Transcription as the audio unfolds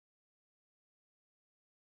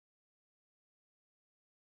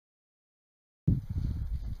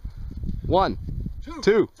1,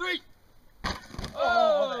 2, 3.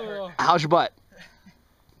 Oh! How's your butt?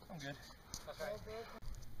 I'm good. That's right.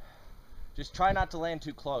 Just try not to land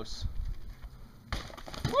too close.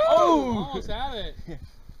 Woo! Almost had it.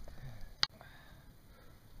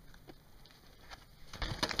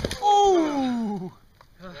 Ooh!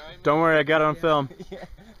 Don't worry, I got it on film.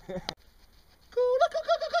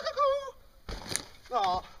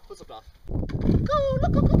 Aw, what's up, Doc?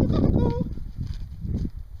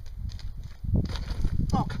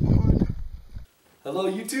 Oh, come on.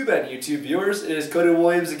 Hello YouTube and YouTube viewers, it is Cody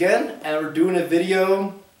Williams again, and we're doing a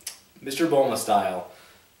video Mr. Boma style,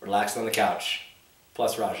 relaxed on the couch,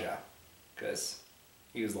 plus Raja, because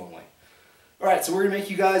he was lonely. Alright, so we're going to make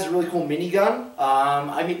you guys a really cool minigun.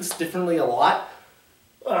 I make this differently a lot.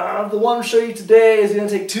 The one I'm showing you today is going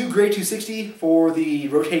to take 2 Grey 260 for the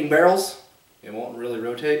rotating barrels. It won't really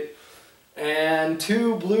rotate. And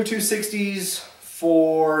 2 Blue 260s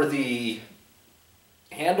for the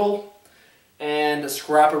handle. And a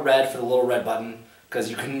scrap of red for the little red button,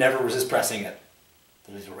 because you can never resist pressing it.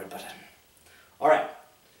 The little red button. Alright,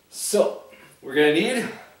 so we're going to need...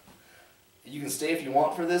 You can stay if you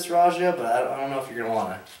want for this, Raja, but I don't know if you're going to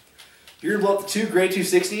want to. You're going to blow up the 2 Grey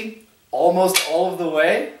 260 almost all of the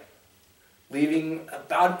way, leaving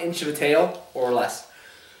about an inch of a tail, or less.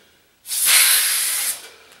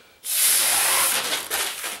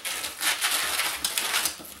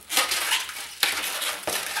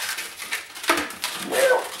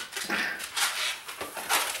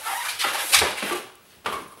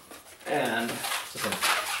 And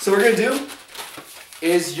so what we're going to do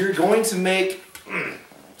is you're going to make,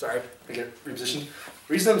 sorry, I get repositioned.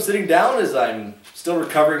 The reason I'm sitting down is I'm still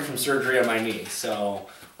recovering from surgery on my knee, so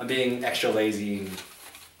I'm being extra lazy, and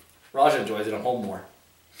Raja enjoys it, I'm home more.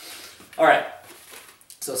 Alright,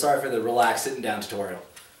 so sorry for the relaxed sitting down tutorial.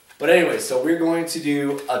 But anyway, so we're going to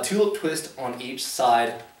do a tulip twist on each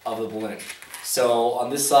side of the balloon. So on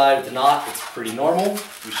this side with the knot, it's pretty normal.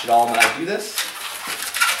 We should all know how to do this.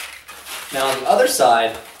 Now on the other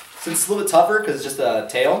side, since it's a little bit tougher because it's just a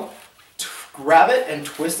tail, grab it and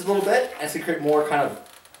twist it a little bit, and it's going to create more kind of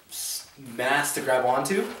mass to grab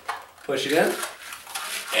onto. Push it in.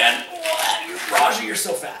 And, Raja, you're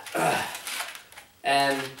so fat.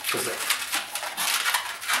 And twist it.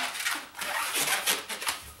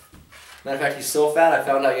 Matter of fact, he's so fat, I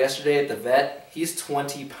found out yesterday at the vet, he's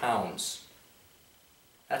 20 pounds.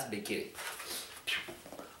 That's a big kitty.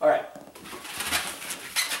 Alright.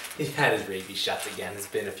 He had his rabies shots again. It's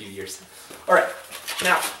been a few years. Alright,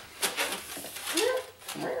 now.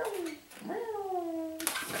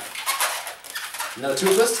 Another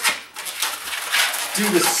tulip twist. Do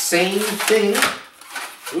the same thing.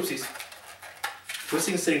 Oopsies.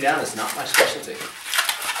 Twisting and sitting down is not my specialty.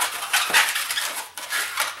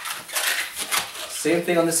 Same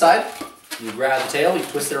thing on this side. You grab the tail, you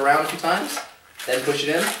twist it around a few times, then push it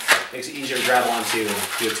in. Makes it easier to grab onto and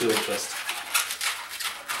do a tulip twist.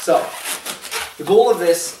 So, the goal of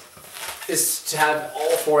this is to have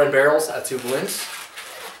all 4 end barrels at 2 balloons,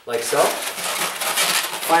 like so.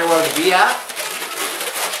 Find where the V at,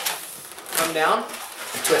 come down,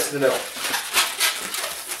 and twist in the middle.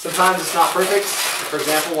 Sometimes it's not perfect. For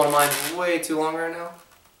example, one of mine is way too long right now.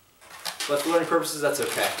 But for learning purposes, that's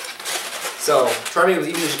okay. So, try to make it as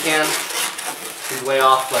even as you can. It's way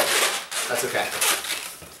off, but that's okay.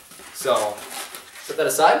 So, set that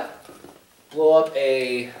aside. Blow up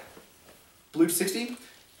a blue 260.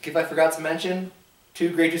 If I forgot to mention, 2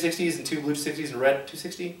 Grey 260s and 2 blue 260s and red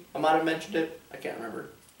 260. I might have mentioned it. I can't remember.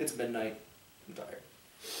 It's midnight. I'm tired.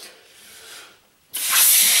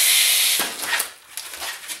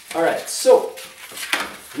 Alright, so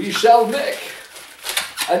we shall make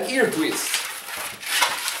an ear twist.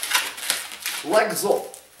 Like so.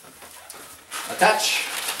 Attach.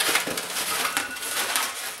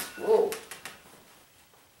 Whoa.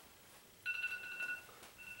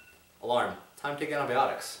 Alarm. Time to take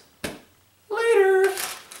antibiotics. Later!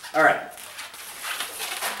 Alright.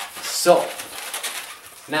 So,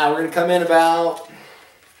 now we're going to come in about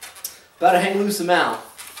a hang loose amount.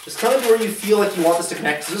 Just come in where you feel like you want this to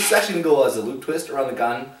connect. So this is actually going to go as a loop twist around the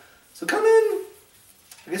gun. So come in,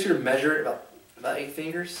 I guess you're going to measure it about 8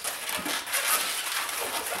 fingers.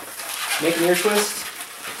 Make an ear twist.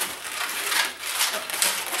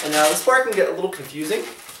 And now this part can get a little confusing,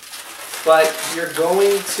 but you're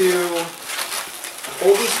going to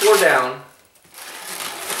hold these 4 down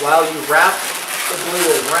while you wrap the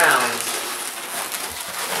blue around.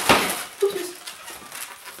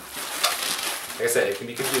 Like I said, it can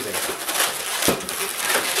be confusing.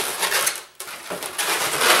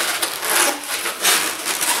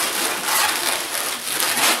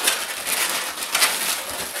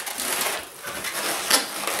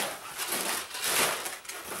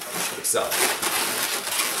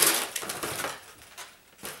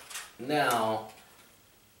 Now,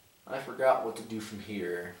 I forgot what to do from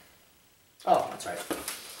here. Oh, that's right.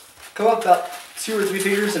 Come up about 2 or 3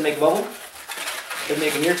 fingers and make a bubble. Then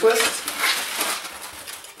make an ear twist.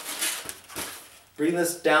 Bring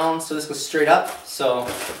this down so this goes straight up. So,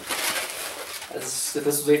 if this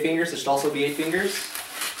was 8 fingers, it should also be 8 fingers.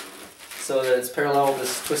 So that it's parallel with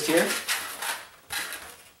this twist here.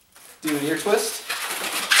 Do an ear twist.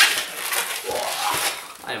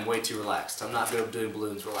 I am way too relaxed. I'm not good at doing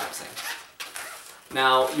balloons relaxing.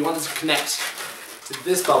 Now, you want this to connect to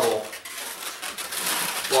this bubble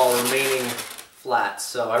while remaining flat.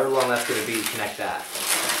 So however long that's going to be, connect that.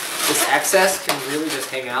 This excess can really just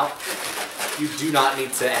hang out. You do not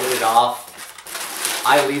need to edit it off.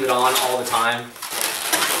 I leave it on all the time.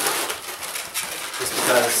 Just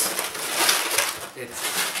because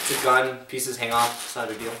it's a gun, pieces hang off, it's not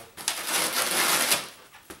a big deal.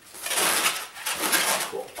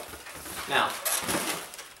 Cool. Now,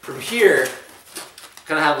 from here,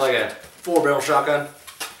 kind of have like a 4-barrel shotgun.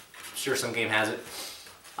 I'm sure some game has it.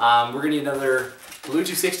 We're going to need another blue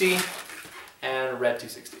 260 and a red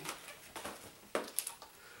 260.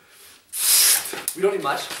 We don't need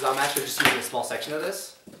much because I'm actually just using a small section of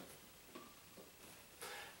this.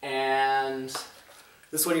 And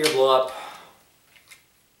this one you're going to blow up.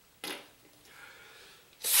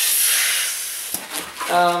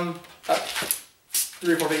 Up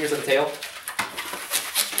 3 or 4 fingers at the tail.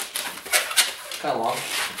 Kind of long.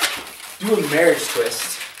 Do a marriage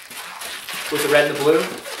twist with the red and the blue,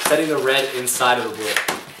 setting the red inside of the blue.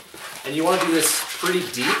 And you want to do this pretty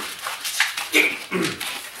deep.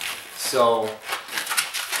 So,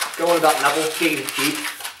 going about knuckle, kicking deep.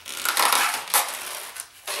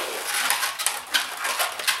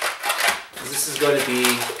 This is going to be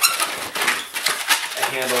a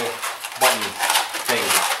handle button thing.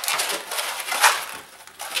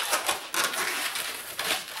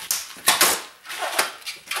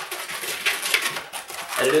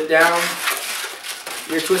 Edit it down,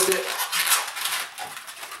 ear twist it,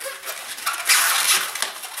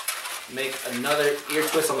 make another ear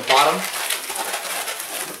twist on the bottom,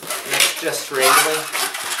 and that's just randomly,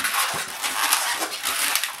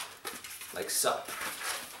 like so.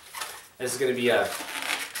 And this is going to be a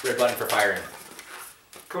red button for firing.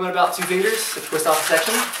 Come in about 2 fingers to twist off the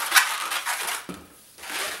section,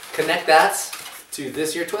 connect that to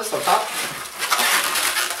this ear twist on top.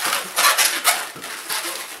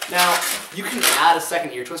 Now, you can add a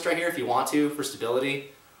second ear twist right here if you want to for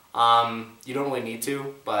stability. You don't really need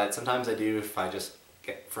to, but sometimes I do if I just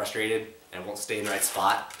get frustrated and it won't stay in the right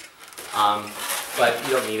spot. But you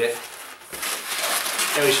don't need it.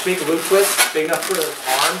 And we should make a loop twist big enough for the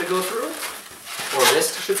arm to go through, or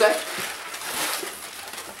wrist, I should say.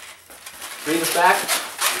 Bring this back,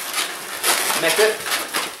 connect it.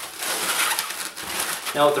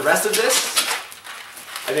 Now with the rest of this,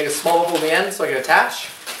 I make a small bubble in the end so I can attach.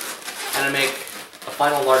 And I make a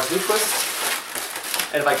final large loop twist.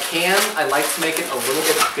 And if I can, I like to make it a little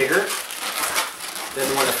bit bigger than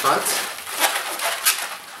the one in the front,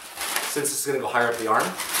 since it's going to go higher up the arm.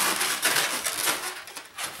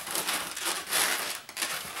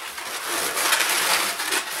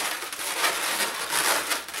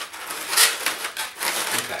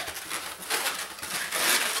 Okay.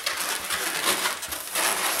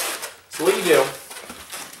 So what you do,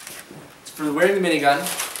 is for wearing the minigun,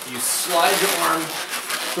 you slide your arm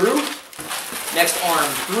through, next arm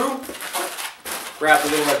through, grab the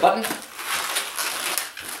little red button,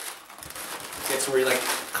 get to where you're like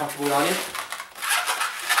comfortably on you,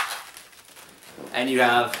 and you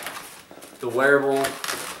have the wearable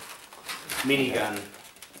minigun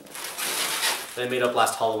that I made up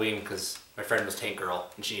last Halloween because my friend was Tank Girl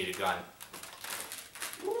and she needed a gun.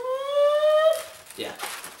 Yeah,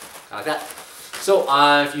 like that. So,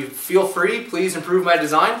 if you feel free, please improve my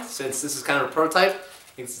design, since this is kind of a prototype.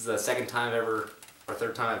 I think this is the 2nd time ever, or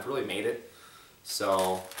 3rd time I've really made it.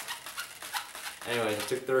 So, anyway, I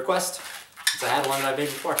took the request, since I had one that I made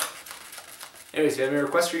before. Anyways, if you have any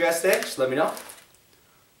requests for you guys today, just let me know.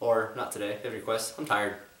 Or, not today, if you have any requests. I'm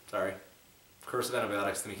tired, sorry. Corrosive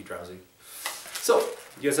antibiotics to make you drowsy. So,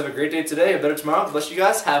 you guys have a great day today, a better tomorrow. Bless you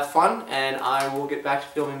guys, have fun, and I will get back to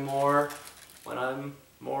filming more when I'm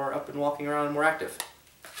more up and walking around and more active.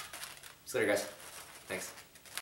 See you later, guys. Thanks.